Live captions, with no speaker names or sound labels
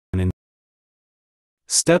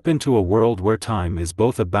Step into a world where time is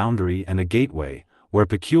both a boundary and a gateway, where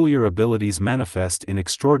peculiar abilities manifest in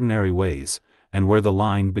extraordinary ways, and where the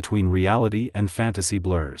line between reality and fantasy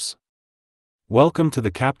blurs. Welcome to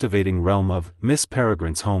the captivating realm of Miss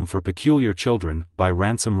Peregrine's Home for Peculiar Children by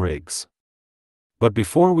Ransom Riggs. But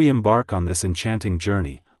before we embark on this enchanting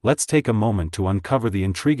journey, let's take a moment to uncover the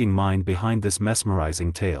intriguing mind behind this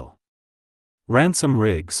mesmerizing tale. Ransom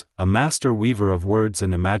Riggs, a master weaver of words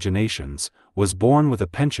and imaginations, was born with a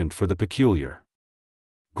penchant for the peculiar.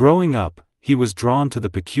 Growing up, he was drawn to the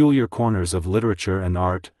peculiar corners of literature and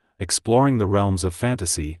art, exploring the realms of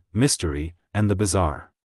fantasy, mystery, and the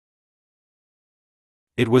bizarre.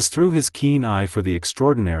 It was through his keen eye for the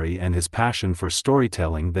extraordinary and his passion for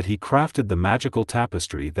storytelling that he crafted the magical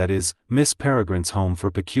tapestry that is Miss Peregrine's Home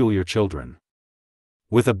for Peculiar Children.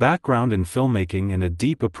 With a background in filmmaking and a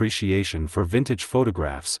deep appreciation for vintage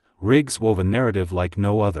photographs, Riggs wove a narrative like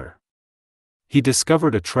no other. He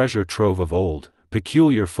discovered a treasure trove of old,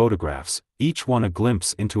 peculiar photographs, each one a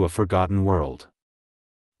glimpse into a forgotten world.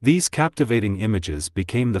 These captivating images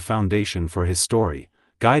became the foundation for his story,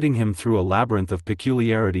 guiding him through a labyrinth of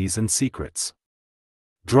peculiarities and secrets.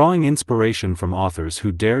 Drawing inspiration from authors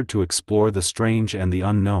who dared to explore the strange and the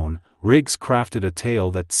unknown, Riggs crafted a tale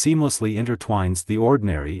that seamlessly intertwines the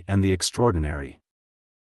ordinary and the extraordinary.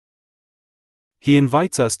 He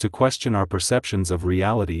invites us to question our perceptions of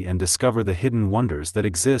reality and discover the hidden wonders that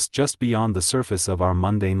exist just beyond the surface of our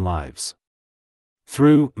mundane lives.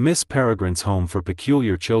 Through Miss Peregrine's Home for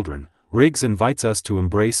Peculiar Children, Riggs invites us to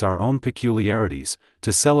embrace our own peculiarities,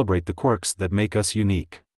 to celebrate the quirks that make us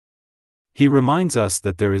unique. He reminds us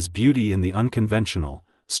that there is beauty in the unconventional,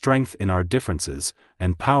 strength in our differences,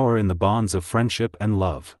 and power in the bonds of friendship and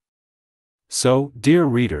love. So, dear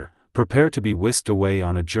reader, prepare to be whisked away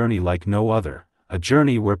on a journey like no other, a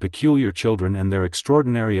journey where peculiar children and their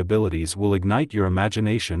extraordinary abilities will ignite your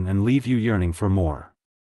imagination and leave you yearning for more.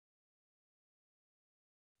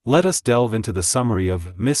 Let us delve into the summary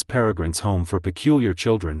of Miss Peregrine's Home for Peculiar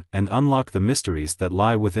Children and unlock the mysteries that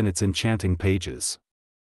lie within its enchanting pages.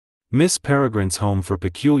 Miss Peregrine's Home for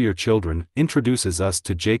Peculiar Children introduces us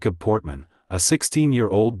to Jacob Portman, a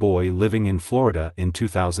 16-year-old boy living in Florida in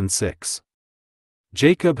 2006.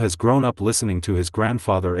 Jacob has grown up listening to his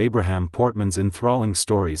grandfather Abraham Portman's enthralling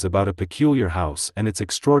stories about a peculiar house and its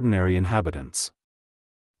extraordinary inhabitants.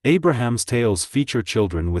 Abraham's tales feature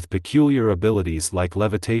children with peculiar abilities like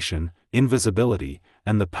levitation, invisibility,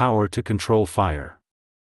 and the power to control fire.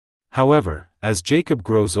 However, as Jacob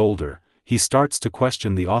grows older, he starts to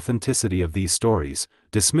question the authenticity of these stories,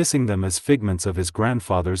 dismissing them as figments of his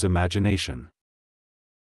grandfather's imagination.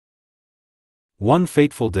 One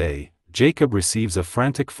fateful day, Jacob receives a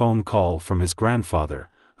frantic phone call from his grandfather,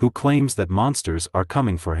 who claims that monsters are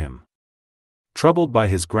coming for him. Troubled by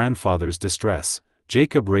his grandfather's distress,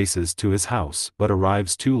 Jacob races to his house but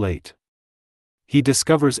arrives too late. He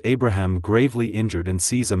discovers Abraham gravely injured and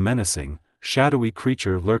sees a menacing, shadowy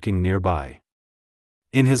creature lurking nearby.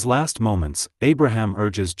 In his last moments, Abraham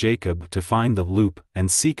urges Jacob to find the loop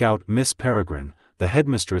and seek out Miss Peregrine, the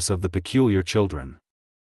headmistress of the peculiar children.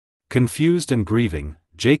 Confused and grieving,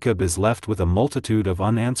 Jacob is left with a multitude of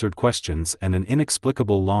unanswered questions and an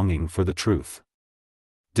inexplicable longing for the truth.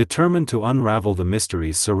 Determined to unravel the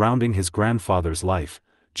mysteries surrounding his grandfather's life,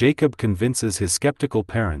 Jacob convinces his skeptical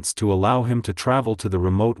parents to allow him to travel to the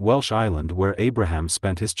remote Welsh island where Abraham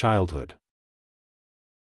spent his childhood.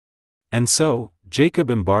 And so, Jacob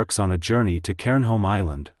embarks on a journey to Cairnholm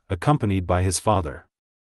Island, accompanied by his father.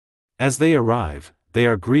 As they arrive, they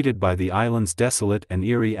are greeted by the island's desolate and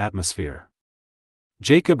eerie atmosphere.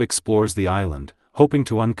 Jacob explores the island, hoping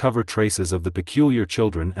to uncover traces of the peculiar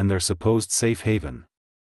children and their supposed safe haven.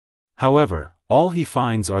 However, all he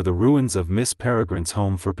finds are the ruins of Miss Peregrine's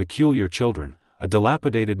Home for Peculiar Children, a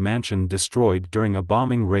dilapidated mansion destroyed during a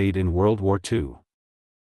bombing raid in World War II.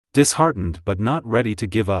 Disheartened but not ready to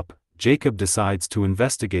give up, Jacob decides to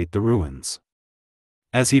investigate the ruins.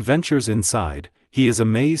 As he ventures inside, he is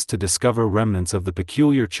amazed to discover remnants of the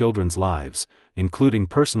peculiar children's lives, including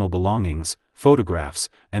personal belongings, photographs,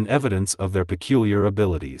 and evidence of their peculiar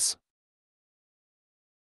abilities.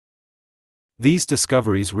 These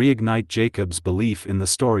discoveries reignite Jacob's belief in the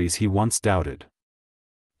stories he once doubted.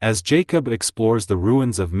 As Jacob explores the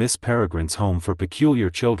ruins of Miss Peregrine's Home for Peculiar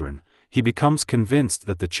Children, he becomes convinced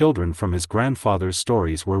that the children from his grandfather's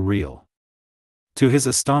stories were real. To his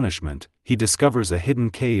astonishment, he discovers a hidden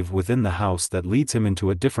cave within the house that leads him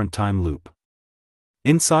into a different time loop.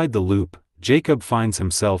 Inside the loop, Jacob finds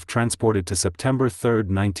himself transported to September 3,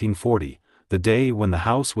 1940, the day when the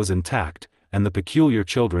house was intact, and the peculiar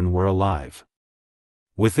children were alive.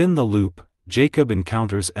 Within the loop, Jacob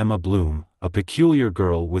encounters Emma Bloom, a peculiar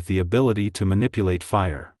girl with the ability to manipulate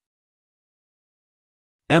fire.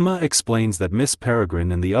 Emma explains that Miss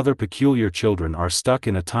Peregrine and the other peculiar children are stuck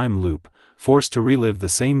in a time loop, forced to relive the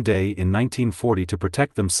same day in 1940 to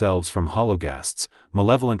protect themselves from hologhasts,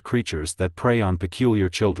 malevolent creatures that prey on peculiar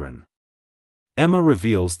children. Emma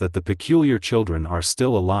reveals that the peculiar children are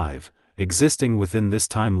still alive, existing within this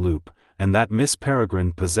time loop, and that Miss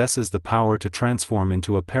Peregrine possesses the power to transform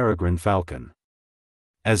into a peregrine falcon.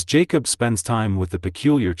 As Jacob spends time with the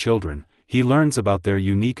peculiar children, he learns about their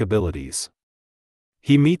unique abilities.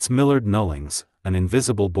 He meets Millard Nullings, an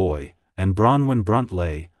invisible boy, and Bronwyn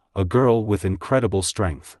Bruntley, a girl with incredible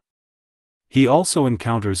strength. He also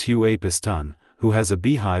encounters Hugh Apiston, who has a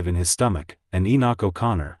beehive in his stomach, and Enoch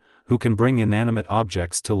O'Connor, who can bring inanimate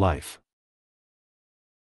objects to life.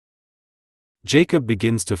 Jacob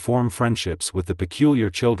begins to form friendships with the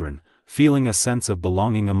peculiar children, feeling a sense of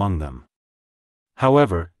belonging among them.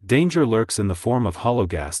 However, danger lurks in the form of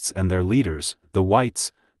hologhasts and their leaders, the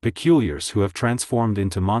Whites, peculiars who have transformed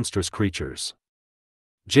into monstrous creatures.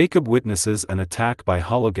 Jacob witnesses an attack by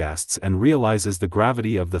hologhasts and realizes the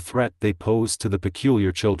gravity of the threat they pose to the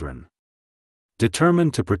peculiar children.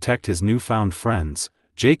 Determined to protect his newfound friends,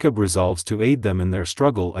 Jacob resolves to aid them in their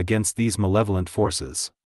struggle against these malevolent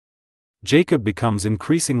forces. Jacob becomes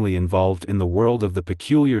increasingly involved in the world of the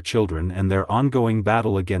peculiar children and their ongoing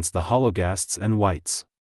battle against the hologhasts and Whites.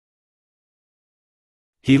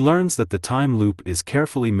 He learns that the time loop is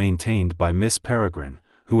carefully maintained by Miss Peregrine,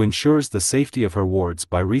 who ensures the safety of her wards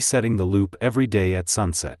by resetting the loop every day at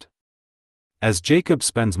sunset. As Jacob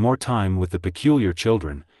spends more time with the peculiar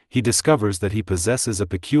children, he discovers that he possesses a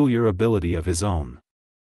peculiar ability of his own.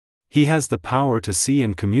 He has the power to see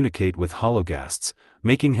and communicate with hologhasts,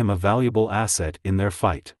 making him a valuable asset in their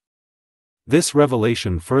fight. This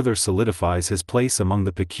revelation further solidifies his place among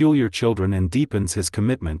the peculiar children and deepens his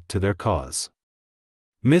commitment to their cause.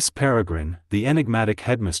 Miss Peregrine, the enigmatic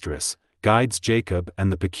headmistress, guides Jacob and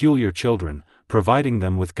the peculiar children, providing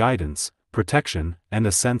them with guidance, protection, and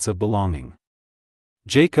a sense of belonging.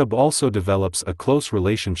 Jacob also develops a close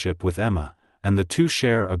relationship with Emma, and the two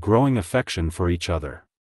share a growing affection for each other.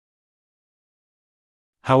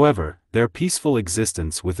 However, their peaceful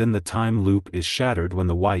existence within the time loop is shattered when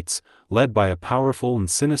the Whites, led by a powerful and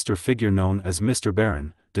sinister figure known as Mr.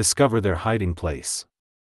 Baron, discover their hiding place.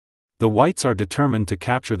 The Whites are determined to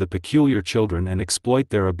capture the peculiar children and exploit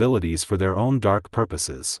their abilities for their own dark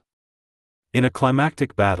purposes. In a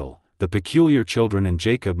climactic battle, the peculiar children and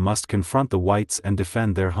Jacob must confront the Whites and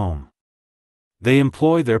defend their home. They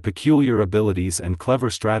employ their peculiar abilities and clever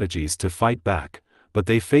strategies to fight back, but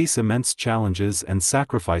they face immense challenges and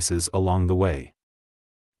sacrifices along the way.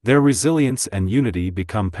 Their resilience and unity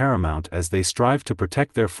become paramount as they strive to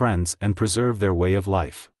protect their friends and preserve their way of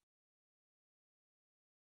life.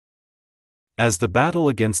 As the battle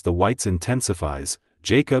against the Whites intensifies,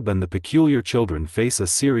 Jacob and the peculiar children face a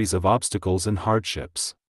series of obstacles and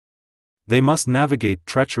hardships. They must navigate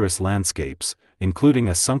treacherous landscapes, including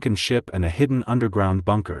a sunken ship and a hidden underground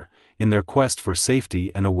bunker, in their quest for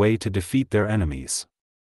safety and a way to defeat their enemies.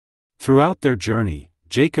 Throughout their journey,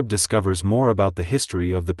 Jacob discovers more about the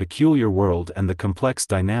history of the peculiar world and the complex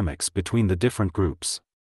dynamics between the different groups.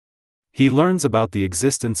 He learns about the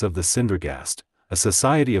existence of the Cindergast, a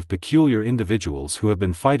society of peculiar individuals who have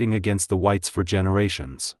been fighting against the Whites for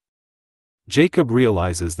generations. Jacob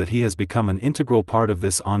realizes that he has become an integral part of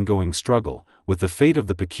this ongoing struggle, with the fate of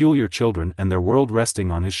the peculiar children and their world resting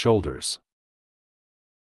on his shoulders.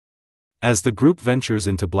 As the group ventures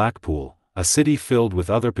into Blackpool, a city filled with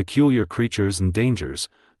other peculiar creatures and dangers,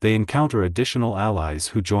 they encounter additional allies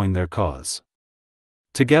who join their cause.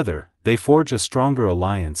 Together, they forge a stronger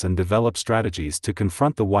alliance and develop strategies to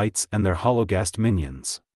confront the Whites and their hologhast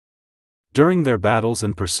minions. During their battles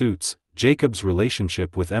and pursuits, Jacob's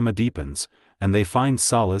relationship with Emma deepens, and they find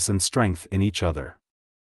solace and strength in each other.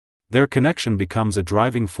 Their connection becomes a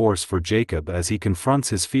driving force for Jacob as he confronts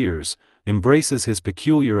his fears, embraces his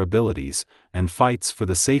peculiar abilities, and fights for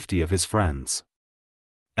the safety of his friends.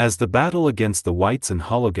 As the battle against the Whites and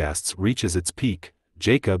hologhasts reaches its peak,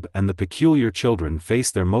 Jacob and the peculiar children face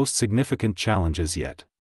their most significant challenges yet.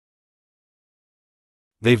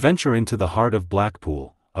 They venture into the heart of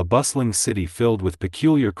Blackpool, a bustling city filled with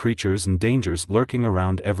peculiar creatures and dangers lurking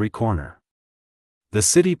around every corner. The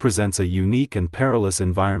city presents a unique and perilous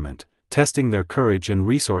environment, testing their courage and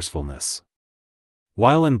resourcefulness.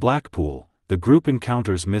 While in Blackpool, the group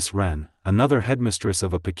encounters Miss Wren, another headmistress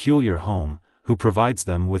of a peculiar home, who provides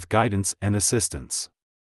them with guidance and assistance.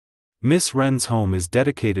 Miss Wren's home is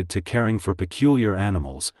dedicated to caring for peculiar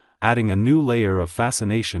animals, adding a new layer of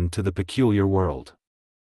fascination to the peculiar world.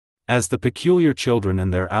 As the peculiar children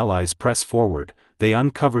and their allies press forward, they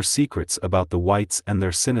uncover secrets about the Whites and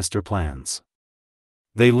their sinister plans.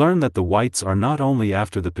 They learn that the Whites are not only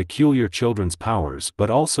after the peculiar children's powers but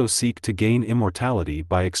also seek to gain immortality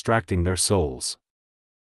by extracting their souls.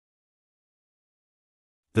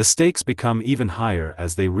 The stakes become even higher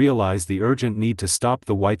as they realize the urgent need to stop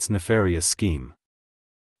the Whites' nefarious scheme.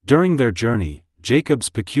 During their journey, Jacob's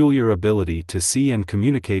peculiar ability to see and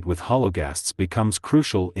communicate with hologhasts becomes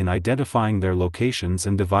crucial in identifying their locations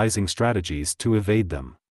and devising strategies to evade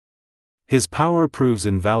them. His power proves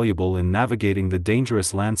invaluable in navigating the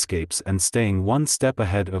dangerous landscapes and staying one step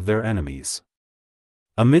ahead of their enemies.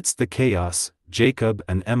 Amidst the chaos, Jacob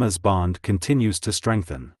and Emma's bond continues to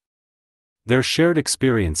strengthen. Their shared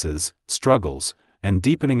experiences, struggles, and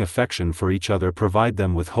deepening affection for each other provide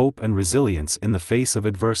them with hope and resilience in the face of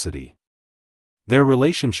adversity. Their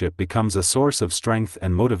relationship becomes a source of strength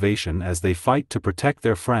and motivation as they fight to protect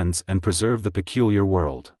their friends and preserve the peculiar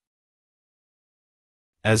world.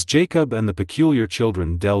 As Jacob and the peculiar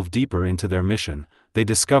children delve deeper into their mission, they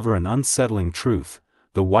discover an unsettling truth: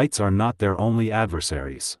 the Whites are not their only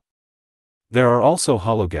adversaries. There are also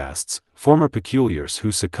hologhasts, former peculiars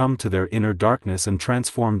who succumbed to their inner darkness and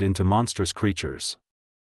transformed into monstrous creatures.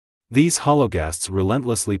 These hologhasts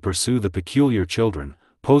relentlessly pursue the peculiar children,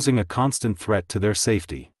 posing a constant threat to their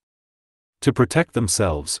safety. To protect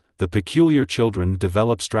themselves, the peculiar children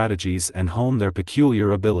develop strategies and hone their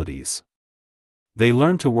peculiar abilities. They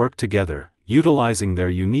learn to work together, utilizing their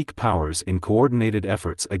unique powers in coordinated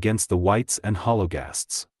efforts against the Whites and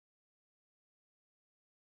hologhasts.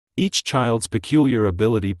 Each child's peculiar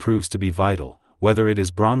ability proves to be vital, whether it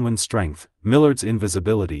is Bronwyn's strength, Millard's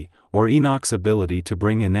invisibility, or Enoch's ability to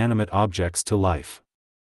bring inanimate objects to life.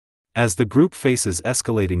 As the group faces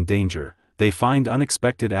escalating danger, they find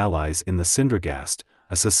unexpected allies in the Cindergast,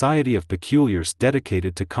 a society of peculiars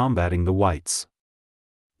dedicated to combating the Whites.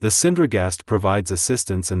 The Cindergast provides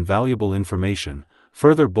assistance and valuable information,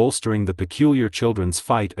 further bolstering the peculiar children's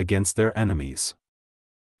fight against their enemies.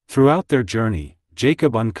 Throughout their journey,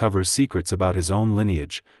 Jacob uncovers secrets about his own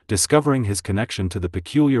lineage, discovering his connection to the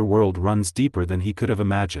peculiar world runs deeper than he could have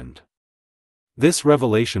imagined. This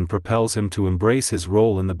revelation propels him to embrace his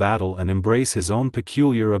role in the battle and embrace his own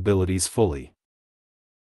peculiar abilities fully.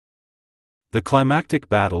 The climactic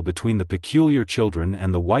battle between the peculiar children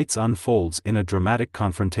and the Whites unfolds in a dramatic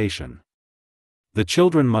confrontation. The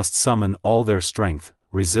children must summon all their strength,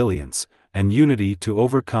 resilience, and unity to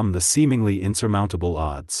overcome the seemingly insurmountable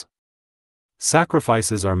odds.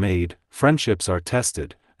 Sacrifices are made, friendships are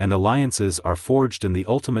tested, and alliances are forged in the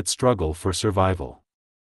ultimate struggle for survival.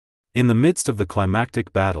 In the midst of the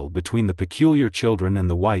climactic battle between the peculiar children and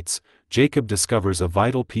the Whites, Jacob discovers a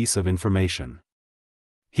vital piece of information.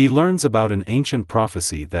 He learns about an ancient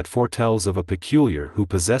prophecy that foretells of a peculiar who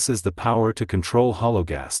possesses the power to control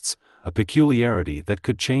hologhasts, a peculiarity that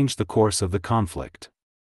could change the course of the conflict.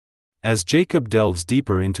 As Jacob delves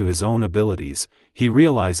deeper into his own abilities, he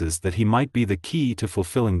realizes that he might be the key to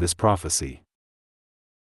fulfilling this prophecy.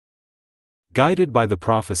 Guided by the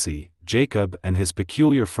prophecy, Jacob and his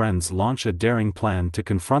peculiar friends launch a daring plan to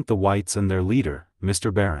confront the Whites and their leader,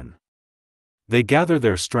 Mr. Barron. They gather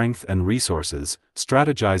their strength and resources,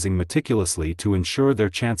 strategizing meticulously to ensure their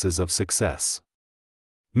chances of success.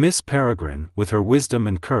 Miss Peregrine, with her wisdom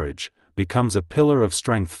and courage, becomes a pillar of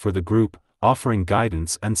strength for the group, offering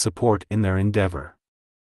guidance and support in their endeavor.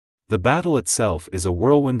 The battle itself is a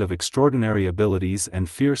whirlwind of extraordinary abilities and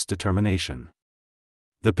fierce determination.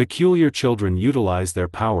 The peculiar children utilize their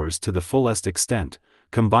powers to the fullest extent,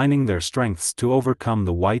 combining their strengths to overcome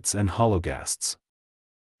the Whites and hologhasts.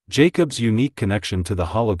 Jacob's unique connection to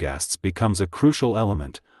the hologhasts becomes a crucial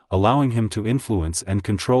element, allowing him to influence and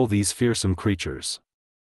control these fearsome creatures.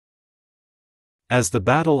 As the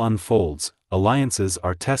battle unfolds, alliances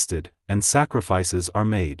are tested, and sacrifices are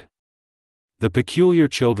made. The peculiar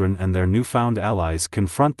children and their newfound allies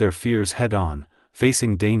confront their fears head-on,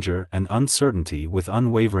 facing danger and uncertainty with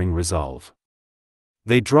unwavering resolve.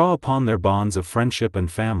 They draw upon their bonds of friendship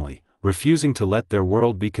and family, refusing to let their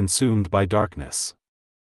world be consumed by darkness.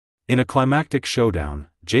 In a climactic showdown,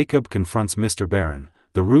 Jacob confronts Mr. Barron,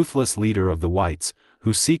 the ruthless leader of the Whites,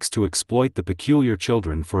 who seeks to exploit the peculiar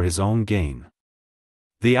children for his own gain.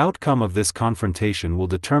 The outcome of this confrontation will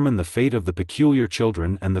determine the fate of the peculiar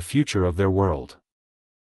children and the future of their world.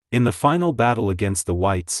 In the final battle against the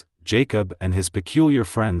Whites, Jacob and his peculiar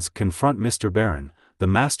friends confront Mr. Barron, the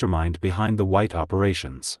mastermind behind the White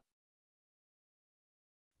operations.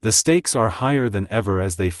 The stakes are higher than ever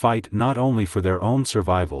as they fight not only for their own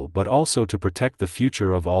survival but also to protect the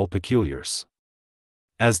future of all peculiars.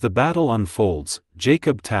 As the battle unfolds,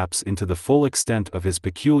 Jacob taps into the full extent of his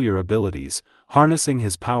peculiar abilities, harnessing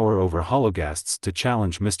his power over hologhasts to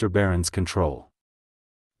challenge Mr. Baron's control.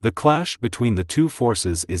 The clash between the two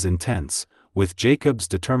forces is intense, with Jacob's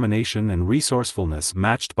determination and resourcefulness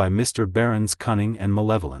matched by Mr. Baron's cunning and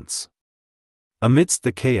malevolence. Amidst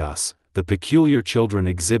the chaos, the peculiar children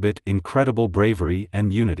exhibit incredible bravery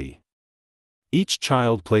and unity. Each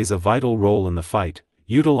child plays a vital role in the fight,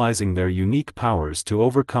 utilizing their unique powers to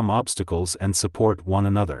overcome obstacles and support one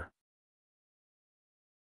another.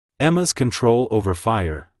 Emma's control over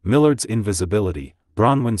fire, Millard's invisibility,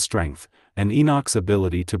 Bronwyn's strength, and Enoch's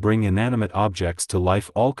ability to bring inanimate objects to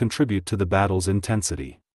life all contribute to the battle's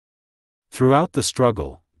intensity. Throughout the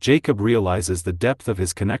struggle, Jacob realizes the depth of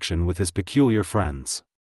his connection with his peculiar friends.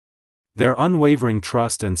 Their unwavering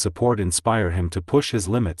trust and support inspire him to push his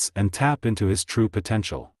limits and tap into his true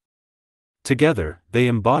potential. Together, they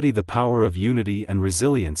embody the power of unity and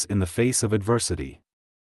resilience in the face of adversity.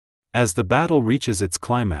 As the battle reaches its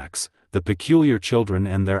climax, the peculiar children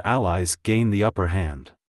and their allies gain the upper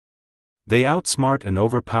hand. They outsmart and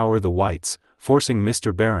overpower the whites, forcing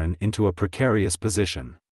Mr. Baron into a precarious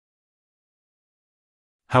position.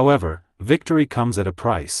 However, victory comes at a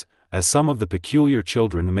price, as some of the peculiar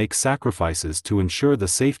children make sacrifices to ensure the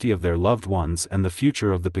safety of their loved ones and the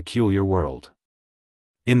future of the peculiar world.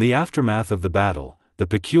 In the aftermath of the battle, the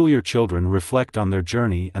peculiar children reflect on their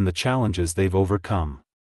journey and the challenges they've overcome.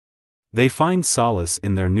 They find solace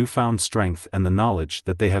in their newfound strength and the knowledge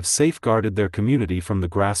that they have safeguarded their community from the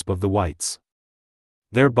grasp of the whites.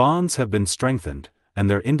 Their bonds have been strengthened, and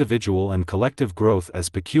their individual and collective growth as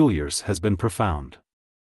peculiars has been profound.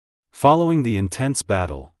 Following the intense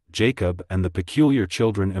battle, Jacob and the peculiar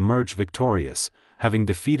children emerge victorious, having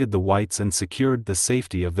defeated the whites and secured the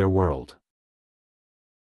safety of their world.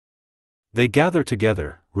 They gather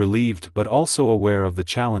together, relieved but also aware of the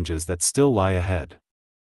challenges that still lie ahead.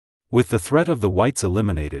 With the threat of the whites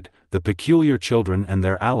eliminated, the peculiar children and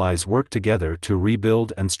their allies work together to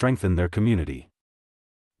rebuild and strengthen their community.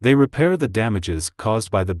 They repair the damages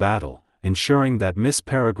caused by the battle, ensuring that Miss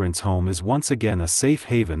Peregrine's home is once again a safe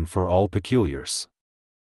haven for all peculiars.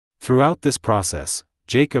 Throughout this process,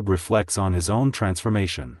 Jacob reflects on his own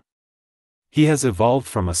transformation. He has evolved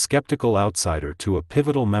from a skeptical outsider to a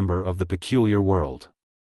pivotal member of the peculiar world.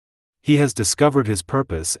 He has discovered his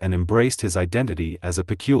purpose and embraced his identity as a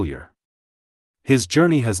peculiar. His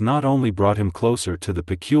journey has not only brought him closer to the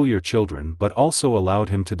peculiar children but also allowed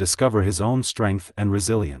him to discover his own strength and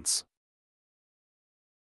resilience.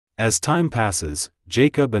 As time passes,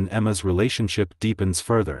 Jacob and Emma's relationship deepens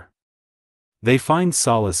further. They find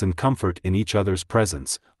solace and comfort in each other's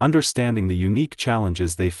presence, understanding the unique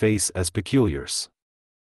challenges they face as peculiars.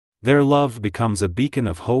 Their love becomes a beacon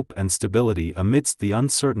of hope and stability amidst the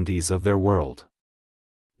uncertainties of their world.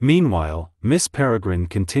 Meanwhile, Miss Peregrine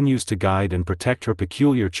continues to guide and protect her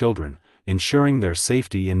peculiar children, ensuring their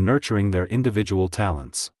safety and nurturing their individual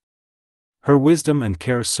talents. Her wisdom and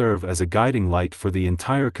care serve as a guiding light for the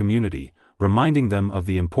entire community, reminding them of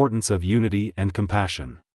the importance of unity and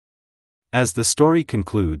compassion. As the story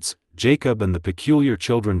concludes, Jacob and the peculiar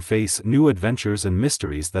children face new adventures and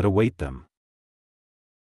mysteries that await them.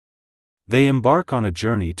 They embark on a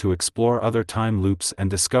journey to explore other time loops and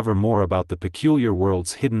discover more about the peculiar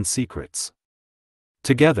world's hidden secrets.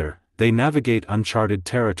 Together, they navigate uncharted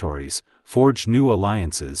territories, forge new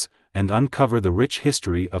alliances, and uncover the rich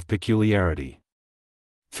history of peculiarity.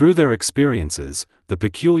 Through their experiences, the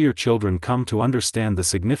peculiar children come to understand the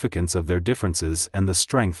significance of their differences and the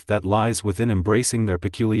strength that lies within embracing their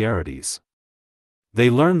peculiarities. They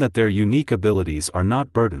learn that their unique abilities are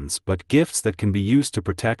not burdens but gifts that can be used to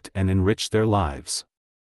protect and enrich their lives.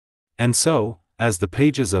 And so, as the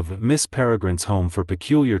pages of Miss Peregrine's Home for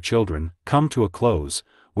Peculiar Children come to a close,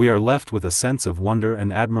 we are left with a sense of wonder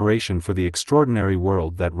and admiration for the extraordinary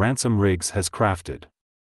world that Ransom Riggs has crafted.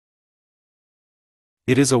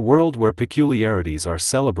 It is a world where peculiarities are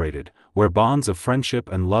celebrated, where bonds of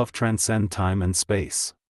friendship and love transcend time and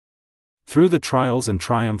space. Through the trials and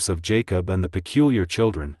triumphs of Jacob and the peculiar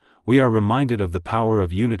children, we are reminded of the power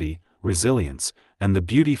of unity, resilience, and the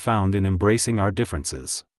beauty found in embracing our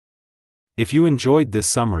differences. If you enjoyed this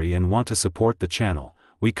summary and want to support the channel,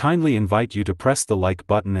 we kindly invite you to press the like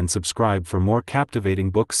button and subscribe for more captivating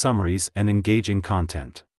book summaries and engaging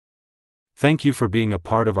content. Thank you for being a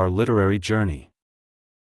part of our literary journey.